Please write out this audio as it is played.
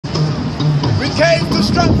came to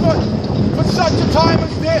Stratford for such a time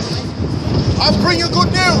as this. I bring you good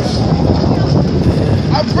news.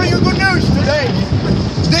 I bring you good news today.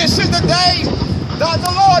 This is the day that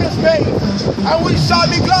the Lord has made, and we shall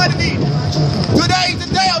be glad in it. Today is the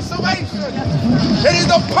day of salvation. It is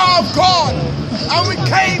the power of God, and we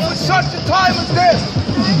came for such a time as this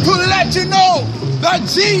to let you know that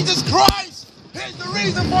Jesus Christ is the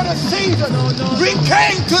reason for the season. We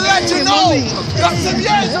came to let you know that some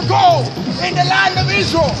years ago in the land of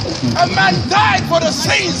Israel, a man died for the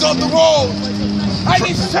sins of the world, and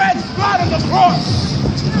he shed blood on the cross.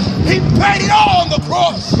 He paid it all on the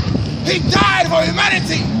cross. He died for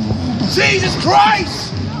humanity. Jesus Christ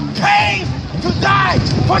came to die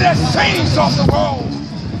for the sins of the world.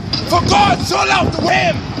 For God so loved the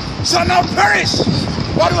world, shall not perish,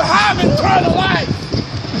 but will have eternal life.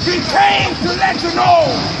 He came to let you know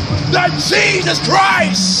that Jesus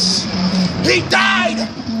Christ, He died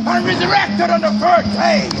and resurrected on the third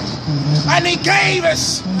day. And He gave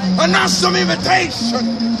us an awesome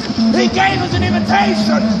invitation. He gave us an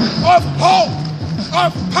invitation of hope,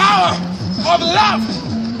 of power, of love,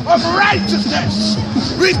 of righteousness.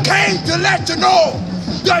 We came to let you know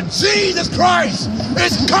that Jesus Christ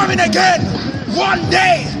is coming again one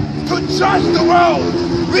day to judge the world.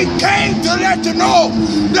 We came to let you know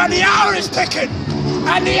that the hour is ticking,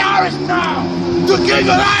 and the hour is now to give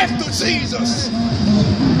your life to Jesus.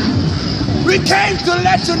 We came to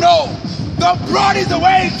let you know the broad is the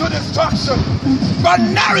way to destruction, but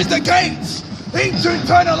narrow is the gates into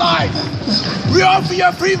eternal life. We offer you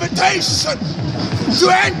a free invitation to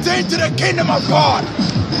enter into the kingdom of God,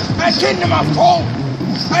 a kingdom of hope,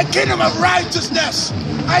 a kingdom of righteousness,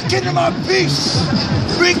 a kingdom of peace.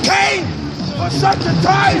 We came for such a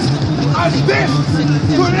time as this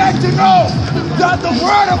to let you know that the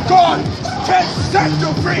word of God can set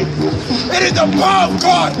you free. It is the power of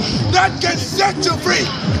God that can set you free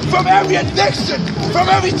from every addiction, from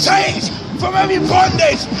every change, from every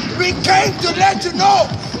bondage. We came to let you know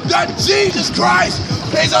that Jesus Christ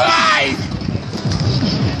is alive.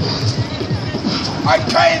 I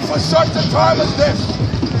came for such a time as this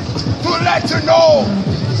to let you know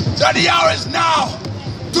that the hour is now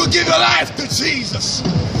to give your life to Jesus.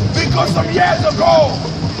 Because some years ago,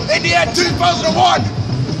 in the year 2001,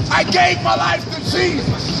 I gave my life to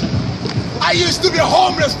Jesus. I used to be a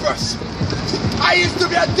homeless person. I used to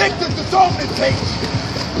be addicted to so many things.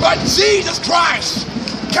 But Jesus Christ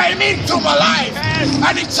came into my life,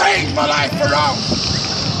 and He changed my life around.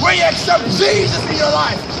 When you accept Jesus in your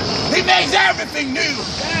life, He makes everything new.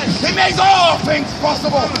 He makes all things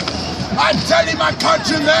possible. I'm telling my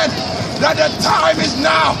countrymen that the time is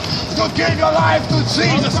now to give your life to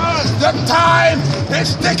Jesus. The time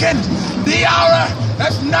is ticking. The hour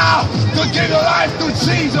is now to give your life to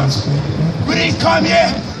Jesus. We didn't come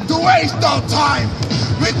here to waste our time.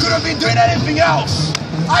 We could have been doing anything else.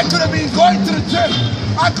 I could have been going to the gym.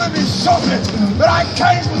 I could have been shopping. But I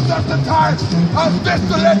came with such a time as this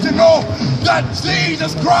to let you know that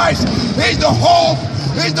Jesus Christ is the hope.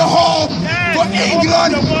 Is the hope for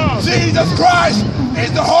England. Jesus Christ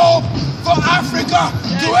is the hope for Africa,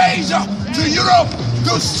 to Asia, to Europe,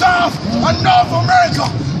 to South and North America.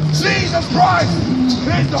 Jesus Christ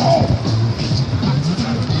is the hope.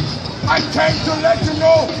 I came to let you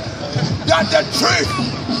know that the truth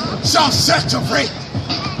shall set you free.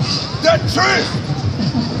 The truth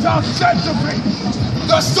shall set you free.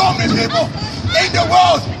 There's so many people in the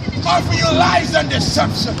world offering you lies and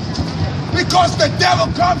deception, because the devil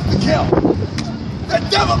comes to kill. The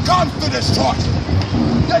devil comes to destroy.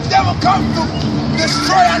 The devil comes to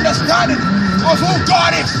destroy understanding of who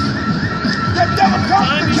God is. The devil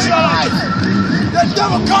comes to kill your life. The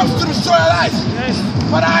devil comes to destroy your life.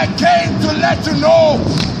 But I came to let you know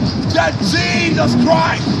that Jesus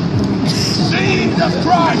Christ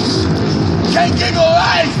can give you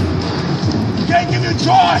life, can give you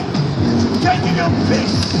joy, can give you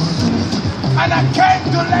peace. And I came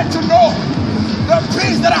to let you know the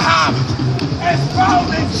peace that I have is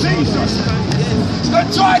found in Jesus. The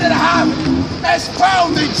joy that I have is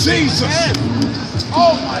found in Jesus.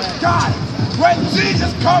 Oh my God. When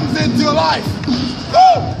Jesus comes into your life,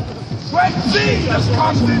 when Jesus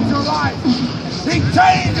comes into your life, He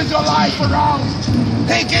changes your life around.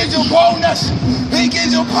 He gives you boldness. He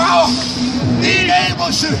gives you power. He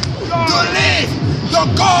enables you to live the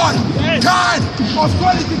God kind of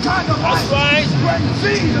quality kind of life. When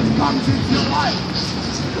Jesus comes into your life.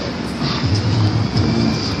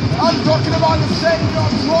 I'm talking about the Savior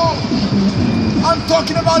of the world. I'm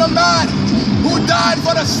talking about a man who died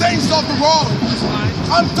for the saints of the world.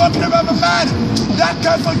 I'm talking about a man that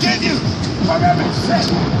can forgive you from every sin.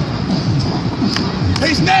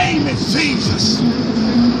 His name is Jesus.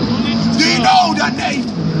 Do you know that name?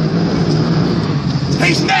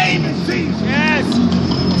 His name is Jesus. Yes.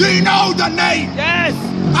 Do you know the name? Yes.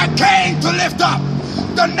 I came to lift up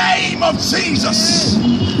the name of Jesus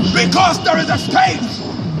because there is a state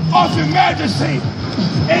of emergency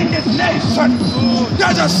in this nation.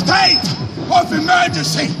 There's a state of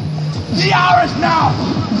emergency. The hour is now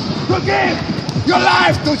to give your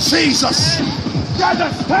life to Jesus. There's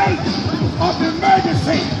a state of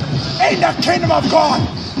emergency in the kingdom of God.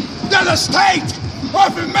 There's a state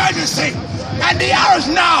of emergency, and the hour is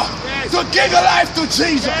now to give your life to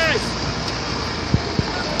Jesus.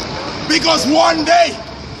 Because one day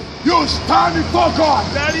you'll stand before God.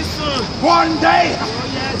 Very soon. One day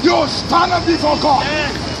you'll stand up before God,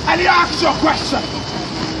 and He asks you a question.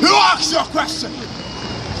 He asks you a question.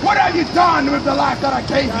 What have you done with the life that I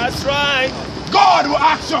gave you? That's right. God will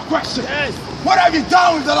ask you a question. Yes. What have you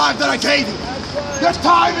done with the life that I gave you? The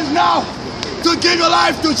time is now to give your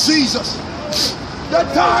life to Jesus. The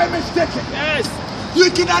time is ticking. Yes. You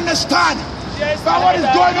can understand by what is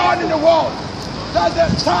going on in the world that the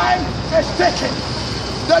time is ticking.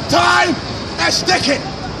 The time is ticking.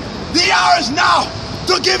 The hour is now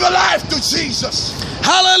to give your life to Jesus.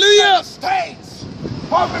 Hallelujah. States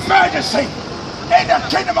of emergency in the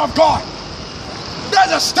kingdom of God.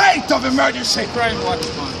 There's a state of emergency.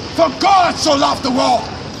 For God so loved the world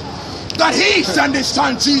that He sent His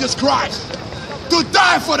Son Jesus Christ to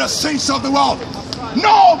die for the sins of the world.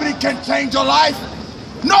 Nobody can change your life.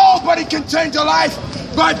 Nobody can change your life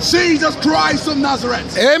but Jesus Christ of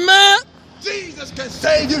Nazareth. Amen. Jesus can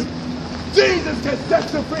save you. Jesus can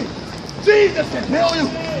set you free. Jesus can heal you.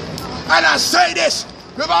 And I say this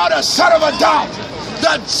without a shadow of a doubt,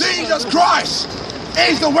 that Jesus Christ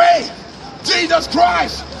is the way. Jesus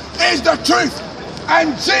Christ is the truth.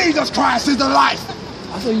 And Jesus Christ is the life.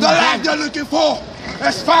 The life you're looking for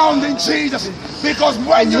is found in Jesus. Because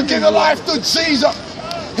when you give your life to Jesus,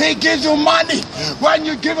 He gives you money. When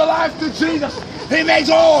you give your life to Jesus, He makes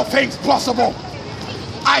all things possible.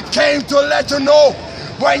 I came to let you know,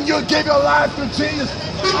 when you give your life to Jesus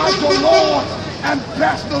as your Lord and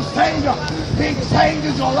personal Savior, He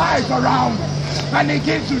changes your life around. And He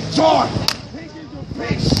gives you joy. He gives you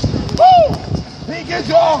peace. Woo! He gives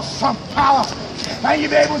you awesome power. And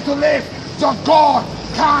you'll be able to live the God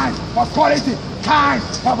kind of quality, kind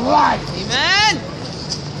of life. Amen.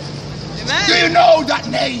 Amen. Do you know that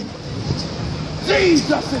name?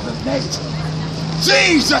 Jesus is His name.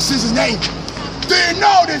 Jesus is His name. Do you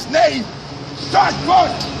know this name?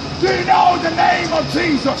 Stratford, do you know the name of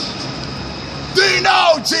Jesus? Do you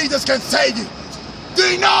know Jesus can save you? Do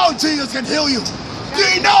you know Jesus can heal you? Do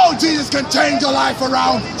you know Jesus can change your life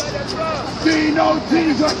around? Do you know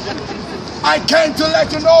Jesus? I came to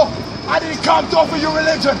let you know I didn't come to offer you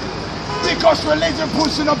religion because religion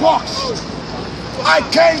puts in a box. I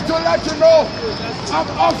came to let you know I'm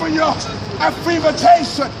offering you a free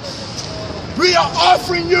invitation. We are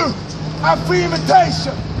offering you a free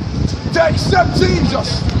invitation to accept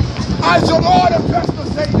Jesus as your Lord and personal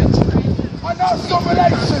Savior. And also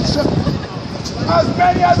relationship. As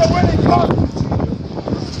many as are willing to come,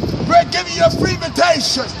 we're giving you a free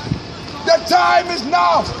invitation. The time is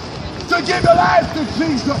now to give your life to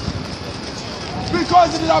Jesus.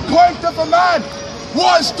 Because it is appointed for man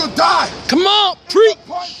wants to die. Come on, preach.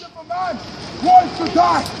 Appointed for man wants to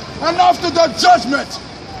die. And after the judgment,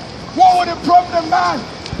 what would it profit a man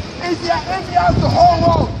if he has the whole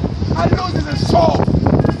world and loses his soul?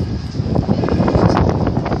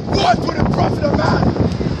 What would it profit a man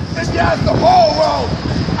if he has the whole world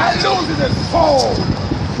and loses his soul?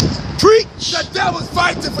 Preach. The devil's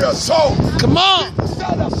fighting for your soul. Come on. People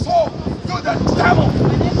sell their soul to the devil.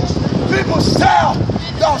 People sell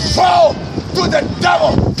their soul to the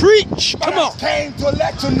devil. Preach. But Come on. I came to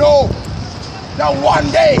let you know that one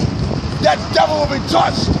day that devil will be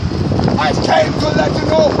judged. I came to let you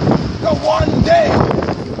know that one day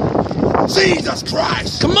Jesus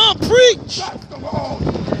Christ. Come on, preach. That's the world.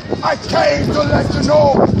 I came to let you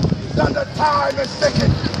know that the time is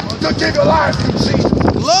ticking to give your life to Jesus.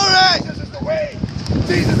 Glory. Jesus is the way,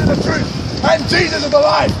 Jesus is the truth, and Jesus is the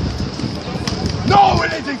life. No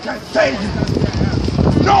religion can save you.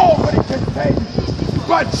 Nobody can save you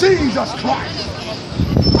but Jesus Christ.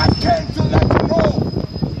 I came to let you know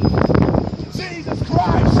Jesus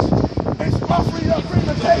Christ is offering you a free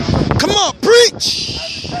invitation. Come on,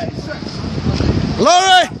 preach.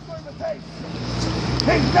 Glory.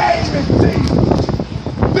 His name is Jesus.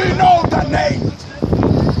 Do you know that name?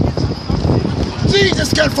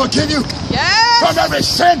 Jesus can forgive you from every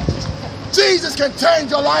sin. Jesus can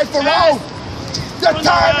change your life around. The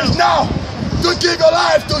time is now to give your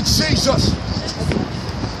life to Jesus.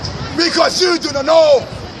 Because you do not know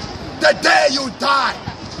the day you die.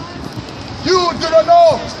 You do not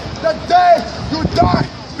know the day you die.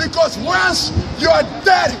 Because once you are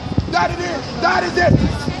dead, that is it.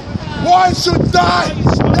 Once you die,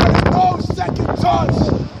 there is no second chance.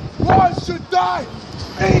 Once you die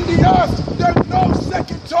in the earth, there is no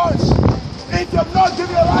second chance. If you have not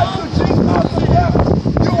given your life to Jesus after death,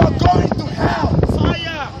 you are going to hell.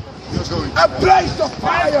 Fire. A place of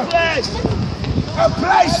fire. A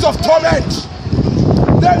place of torment.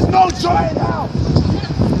 There is no joy in hell.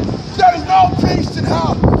 There is no peace in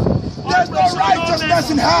hell. There is no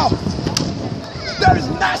righteousness in hell. There is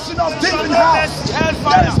national deep in hell.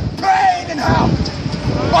 There is pain in hell.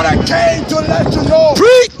 But I came to let you know,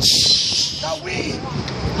 Preach. that we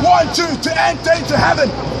want you to enter into heaven.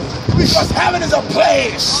 Because heaven is a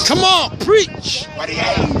place Come on, preach. where the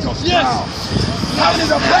angels dwell. Heaven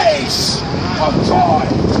is a place of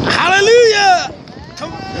joy. Hallelujah.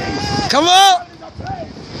 Come on. Heaven is a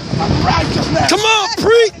place of righteousness. Come on, Heaven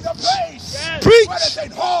preach. is a place Preach. where they say,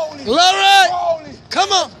 holy, Glory. holy,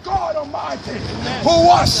 Come on. God Almighty, who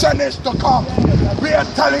was and is to come. We are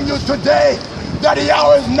telling you today that the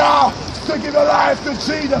hour is now to give your life to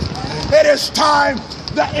Jesus. It is time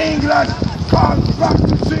that England comes back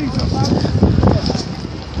to Jesus.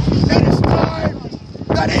 It is time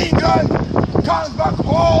that England comes back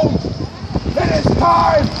home. It is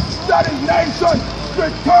time that his nation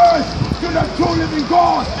returns to the true living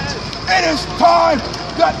God. It is time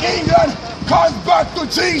that England comes back to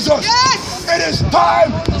Jesus. Yes. It is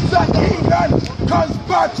time that England comes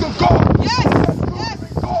back to God. Yes.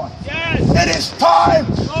 Yes. It is time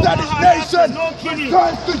that his nation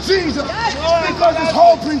returns to Jesus. Because there's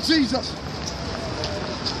hope in Jesus.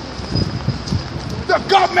 The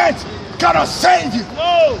government cannot save you.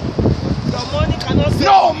 No. The money cannot save.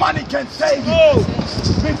 No money can save you. No.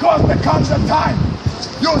 Because there comes a time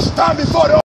you'll stand before the